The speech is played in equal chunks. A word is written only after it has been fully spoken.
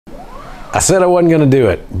I said I wasn't gonna do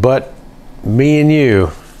it, but me and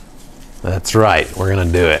you, that's right, we're gonna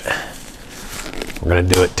do it. We're gonna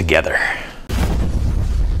do it together.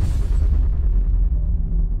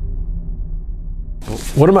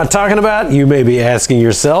 What am I talking about? You may be asking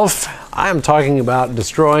yourself. I am talking about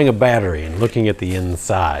destroying a battery and looking at the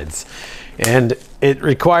insides. And it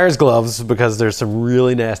requires gloves because there's some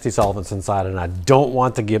really nasty solvents inside and I don't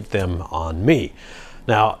want to get them on me.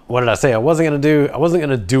 Now, what did I say I wasn't gonna do? I wasn't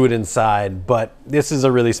gonna do it inside, but this is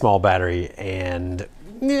a really small battery and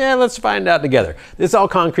yeah, let's find out together. It's all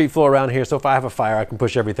concrete floor around here, so if I have a fire, I can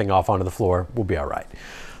push everything off onto the floor. We'll be all right.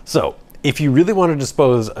 So, if you really want to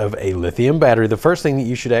dispose of a lithium battery, the first thing that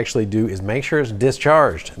you should actually do is make sure it's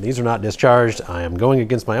discharged. These are not discharged. I am going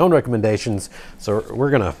against my own recommendations, so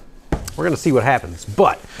we're gonna see what happens.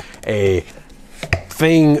 But a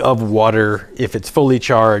thing of water, if it's fully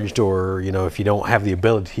charged, or you know, if you don't have the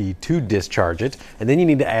ability to discharge it, and then you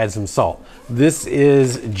need to add some salt. This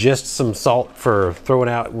is just some salt for throwing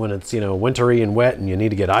out when it's, you know, wintry and wet and you need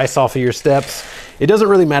to get ice off of your steps. It doesn't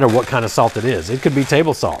really matter what kind of salt it is. It could be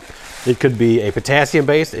table salt. It could be a potassium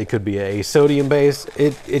base. It could be a sodium base.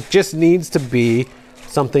 It just needs to be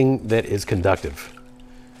something that is conductive,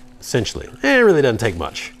 essentially. It really doesn't take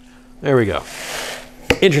much. There we go.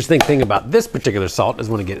 Interesting thing about this particular salt is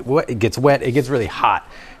when it gets wet, it gets really hot.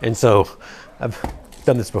 And so I've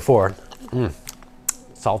done this before.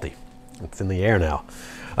 Salty. It's in the air now.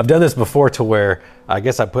 I've done this before to where I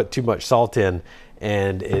guess I put too much salt in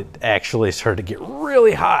and it actually started to get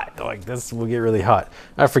really hot. Like this will get really hot.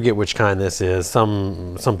 I forget which kind this is.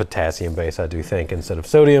 Some potassium base, I do think, instead of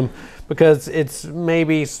sodium, because it's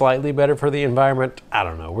maybe slightly better for the environment. I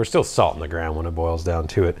don't know. We're still salting the ground when it boils down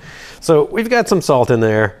to it. So we've got some salt in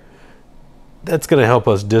there. That's gonna help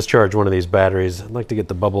us discharge one of these batteries. I'd like to get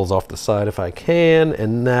the bubbles off the side if I can.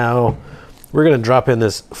 And now we're gonna drop in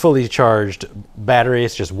this fully charged battery.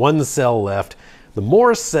 It's just one cell left. The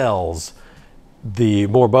more cells, the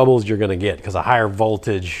more bubbles you're gonna get, because a higher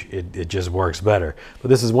voltage, it just works better. But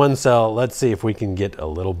this is one cell. Let's see if we can get a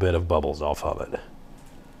little bit of bubbles off of it.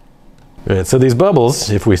 All right, so these bubbles,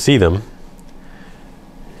 if we see them,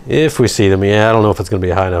 yeah, I don't know if it's gonna be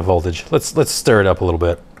a high enough voltage. Let's stir it up a little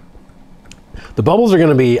bit. The bubbles are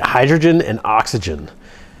gonna be hydrogen and oxygen,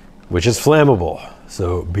 which is flammable.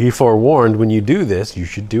 So be forewarned, when you do this, you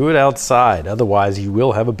should do it outside. Otherwise, you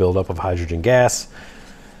will have a buildup of hydrogen gas,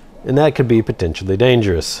 and that could be potentially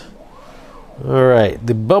dangerous. All right,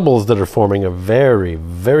 the bubbles that are forming are very,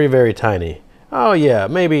 very, very tiny. Oh yeah,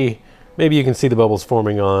 maybe you can see the bubbles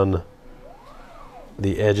forming on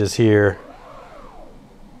the edges here.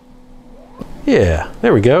 Yeah,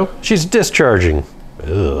 there we go. She's discharging.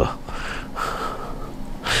 Ugh.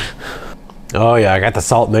 Oh yeah, I got the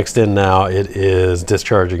salt mixed in now. It is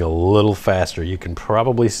discharging a little faster. You can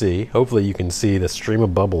probably see, hopefully you can see the stream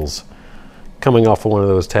of bubbles coming off of one of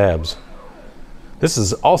those tabs. This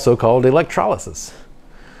is also called electrolysis,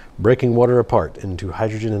 breaking water apart into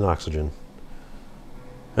hydrogen and oxygen.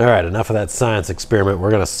 All right, enough of that science experiment.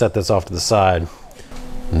 We're gonna set this off to the side.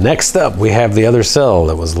 Next up, we have the other cell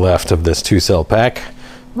that was left of this 2-cell pack. I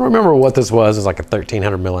don't remember what this was. It's like a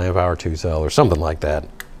 1300 milliamp hour 2-cell or something like that.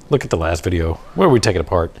 Look at the last video where we take it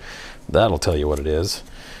apart. That'll tell you what it is.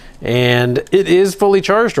 And it is fully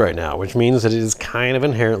charged right now, which means that it is kind of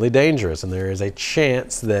inherently dangerous. And there is a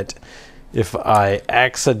chance that if I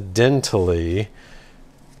accidentally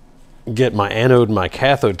get my anode and my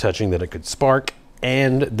cathode touching, that it could spark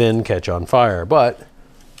and then catch on fire. But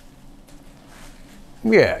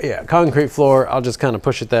yeah, concrete floor. I'll just kind of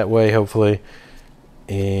push it that way, hopefully,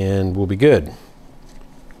 and we'll be good.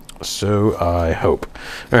 So I hope.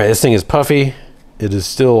 All right, this thing is puffy. It is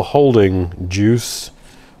still holding juice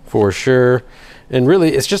for sure. And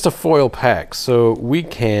really, it's just a foil pack, so we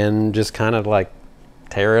can just kind of like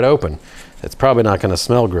tear it open. It's probably not gonna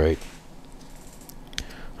smell great.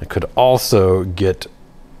 I could also get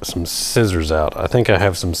some scissors out. I think I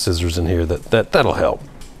have some scissors in here that'll help.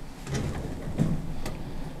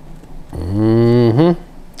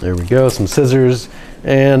 There we go, some scissors.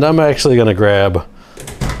 And I'm actually gonna grab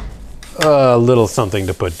a little something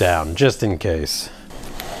to put down, just in case.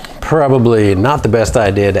 Probably not the best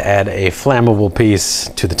idea to add a flammable piece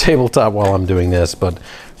to the tabletop while I'm doing this, but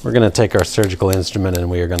we're gonna take our surgical instrument and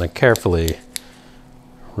we are gonna carefully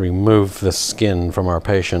remove the skin from our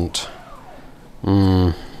patient.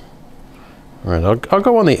 All right, I'll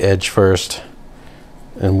go on the edge first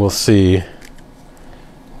and we'll see.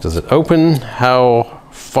 Does it open? How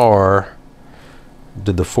far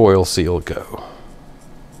did the foil seal go?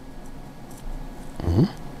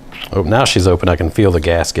 Oh, now she's open. I can feel the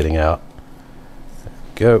gas getting out.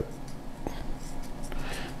 There we go.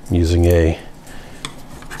 using a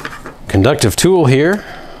conductive tool here,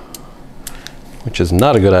 which is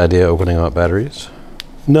not a good idea opening up batteries.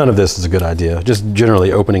 None of this is a good idea. Just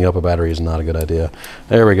generally opening up a battery is not a good idea.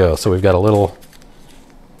 There we go. So we've got a little,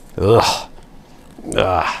 the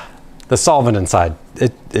solvent inside.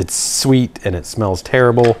 It's sweet and it smells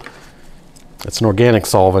terrible. It's an organic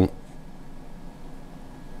solvent.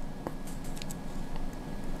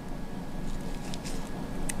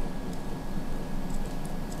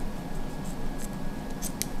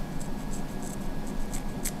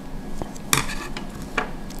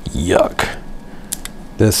 Yuck.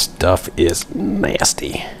 This stuff is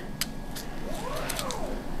nasty.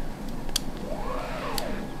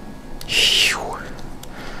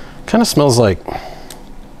 Kind of smells like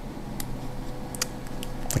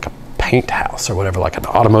a paint house or whatever, like an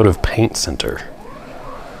automotive paint center.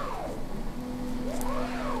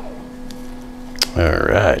 All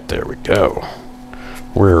right, there we go.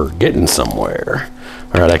 We're getting somewhere.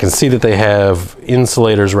 All right, I can see that they have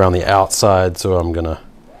insulators around the outside, so I'm gonna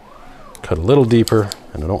cut a little deeper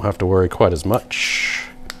and I don't have to worry quite as much.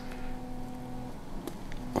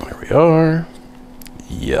 There we are.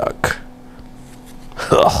 Yuck.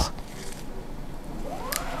 Ugh.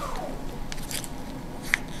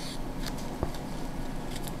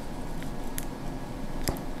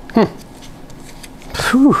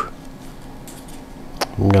 Whew.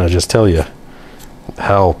 I'm gonna just tell you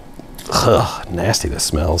how nasty this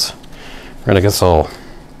smells. Right, I guess I'll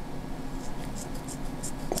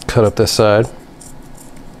cut up this side.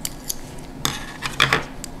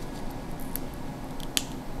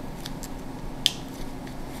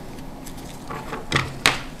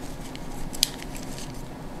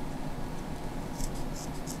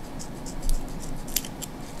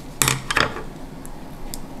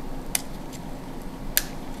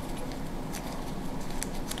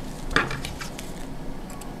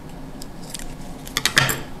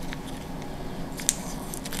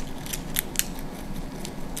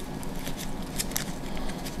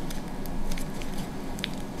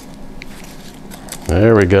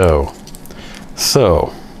 There we go.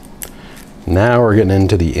 So now we're getting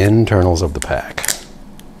into the internals of the pack.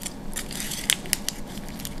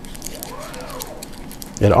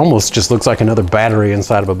 It almost just looks like another battery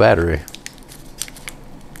inside of a battery.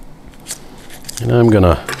 And I'm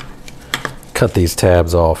gonna cut these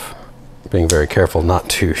tabs off, being very careful not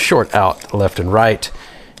to short out left and right,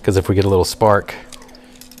 because if we get a little spark,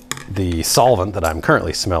 the solvent that I'm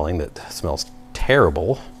currently smelling, that smells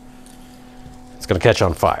terrible, it's going to catch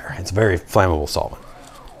on fire. It's a very flammable solvent.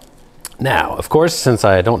 Now, of course, since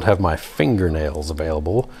I don't have my fingernails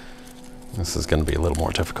available, this is going to be a little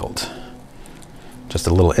more difficult. Just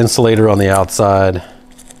a little insulator on the outside.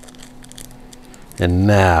 And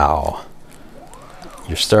now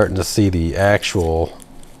you're starting to see the actual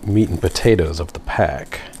meat and potatoes of the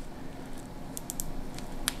pack.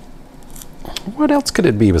 What else could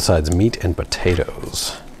it be besides meat and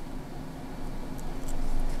potatoes?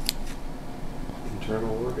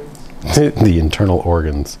 Internal organs? The internal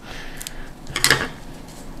organs.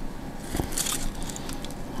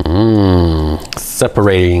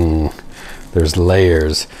 Separating. There's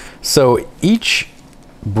layers. So each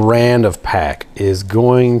brand of pack is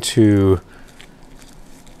going to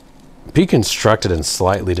be constructed in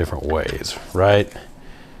slightly different ways, right?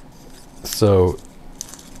 So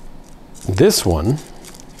this one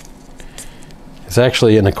is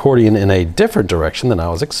actually an accordion in a different direction than I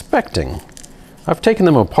was expecting. I've taken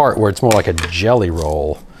them apart where it's more like a jelly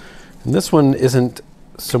roll. And this one isn't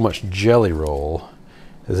so much jelly roll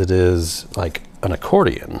as it is like an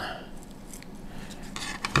accordion.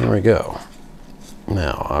 There we go.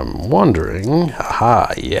 Now I'm wondering,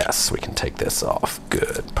 aha, yes, we can take this off.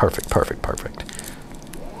 Good, perfect, perfect, perfect.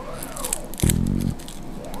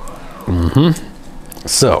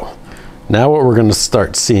 So now what we're gonna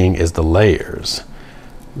start seeing is the layers.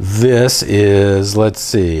 This is, let's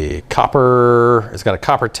see, copper. It's got a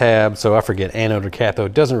copper tab, so I forget anode or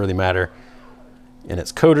cathode, doesn't really matter. And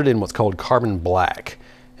it's coated in what's called carbon black.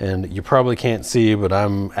 And you probably can't see, but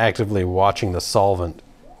I'm actively watching the solvent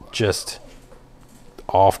just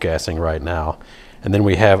off-gassing right now. And then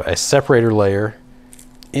we have a separator layer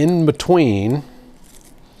in between,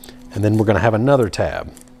 and then we're gonna have another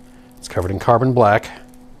tab. It's covered in carbon black.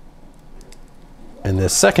 And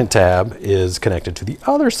this second tab is connected to the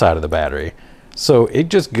other side of the battery. So it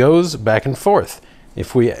just goes back and forth.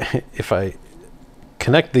 If I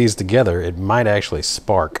connect these together, it might actually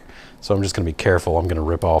spark. So I'm just gonna be careful. I'm gonna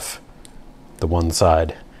rip off the one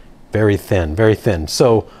side. Very thin, very thin.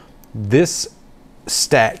 So this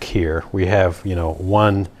stack here, we have, you know,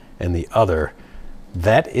 one and the other.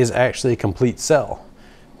 That is actually a complete cell.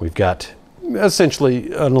 we've got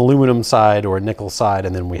essentially an aluminum side or a nickel side,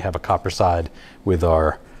 and then we have a copper side with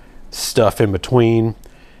our stuff in between,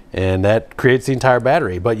 and that creates the entire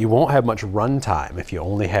battery. But you won't have much run time if you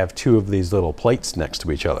only have two of these little plates next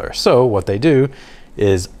to each other. So what they do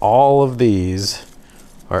is all of these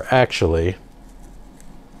are actually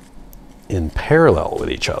in parallel with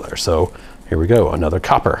each other. So here we go, another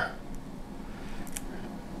copper.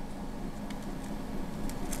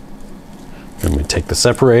 And we take the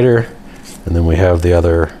separator, and then we have the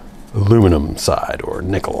other aluminum side or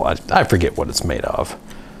nickel. I forget what it's made of.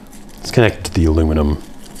 It's connected to the aluminum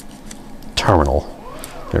terminal.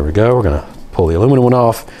 There we go. We're gonna pull the aluminum one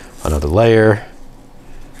off. Another layer,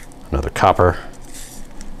 another copper.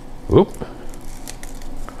 Oop.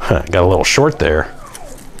 Got a little short there.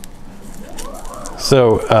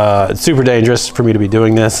 So it's super dangerous for me to be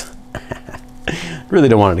doing this. Really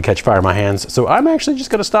don't want it to catch fire in my hands. So I'm actually just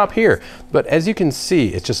gonna stop here. But as you can see,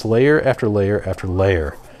 it's just layer after layer after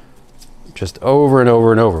layer. Just over and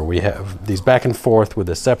over and over. We have these back and forth with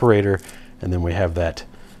the separator, and then we have that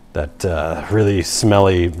really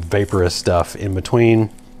smelly, vaporous stuff in between.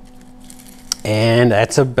 And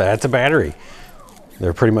that's a battery.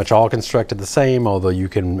 They're pretty much all constructed the same, although you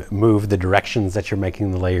can move the directions that you're making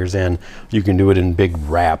the layers in. You can do it in big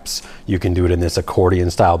wraps. You can do it in this accordion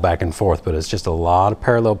style back and forth, but it's just a lot of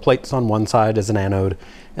parallel plates on one side as an anode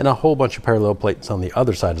and a whole bunch of parallel plates on the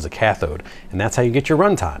other side as a cathode. And that's how you get your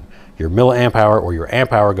runtime. Your milliamp hour or your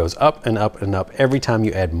amp hour goes up and up and up every time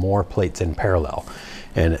you add more plates in parallel.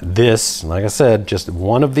 And this, like I said, just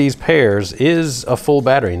one of these pairs is a full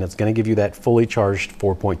battery, and it's going to give you that fully charged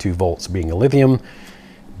 4.2 volts being a lithium.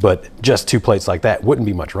 But just two plates like that wouldn't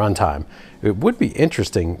be much runtime. It would be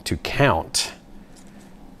interesting to count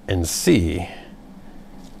and see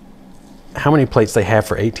how many plates they have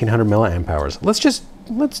for 1800 milliamp hours.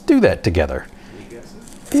 Let's do that together.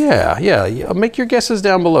 Yeah. Make your guesses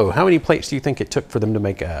down below. How many plates do you think it took for them to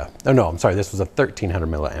make a, oh no, I'm sorry, this was a 1300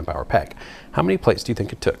 milliamp hour pack. How many plates do you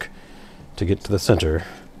think it took to get to the center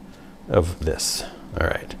of this? All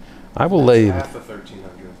right, I will lay. Half the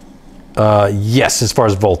 1300. Yes, as far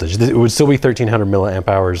as voltage, it would still be 1300 milliamp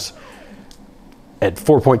hours at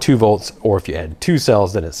 4.2 volts, or if you add two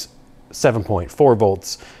cells, then it's 7.4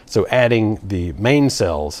 volts. So adding the main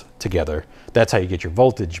cells together, that's how you get your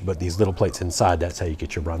voltage, but these little plates inside, that's how you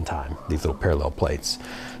get your runtime, these little parallel plates.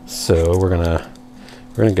 So we're gonna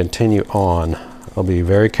continue on. I'll be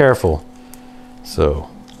very careful. So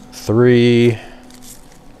 3,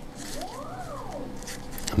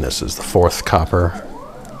 and this is the 4th copper.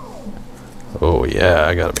 Oh yeah,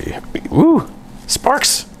 I gotta be, woo,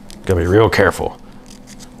 sparks. Gotta be real careful.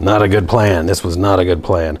 Not a good plan. This was not a good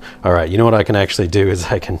plan. All right, you know what I can actually do is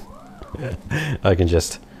I can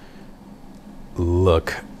just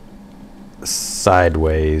look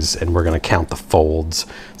sideways, and we're gonna count the folds.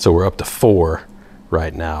 So we're up to 4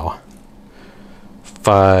 right now.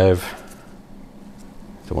 5.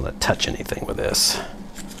 Don't want to touch anything with this.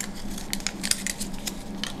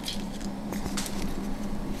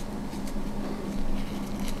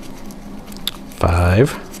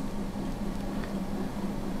 5.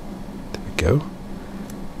 There we go.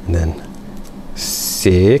 And then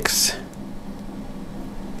 6.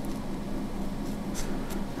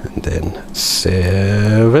 And then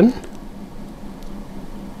 7.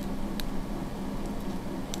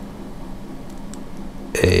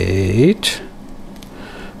 8.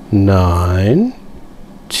 9,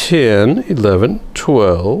 10, 11,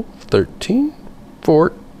 12, 13,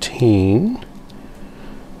 14,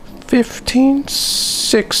 15,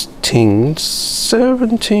 16,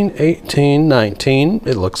 17, 18, 19.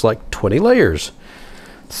 It looks like 20 layers.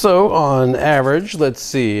 So on average, let's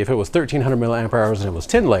see, if it was 1300 milliamp hours and it was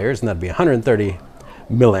 10 layers, and that'd be 130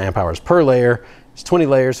 milliamp hours per layer. It's 20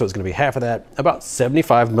 layers, so it's going to be half of that, about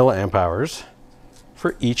 75 milliamp hours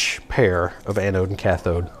for each pair of anode and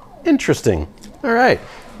cathode. Interesting. All right.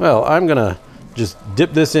 Well, I'm gonna just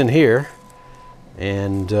dip this in here,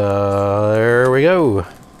 and there we go.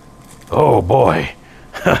 Oh boy,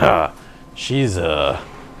 she's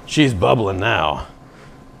bubbling now.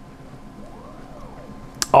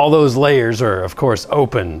 All those layers are, of course,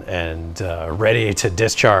 open and ready to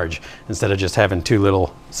discharge instead of just having two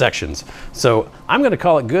little sections. So I'm gonna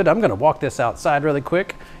call it good. I'm gonna walk this outside really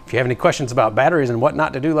quick. If you have any questions about batteries and what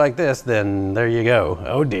not to do like this, then there you go.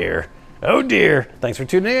 Oh dear. Oh dear. Thanks for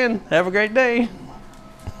tuning in. Have a great day.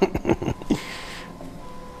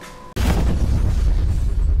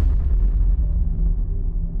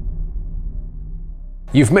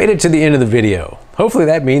 You've made it to the end of the video. Hopefully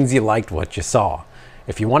that means you liked what you saw.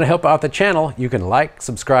 If you want to help out the channel, you can like,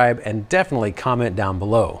 subscribe, and definitely comment down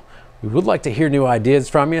below. We would like to hear new ideas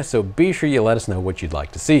from you, so be sure you let us know what you'd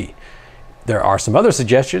like to see. There are some other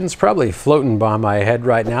suggestions probably floating by my head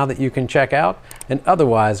right now that you can check out, and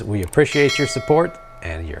otherwise we appreciate your support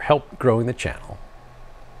and your help growing the channel.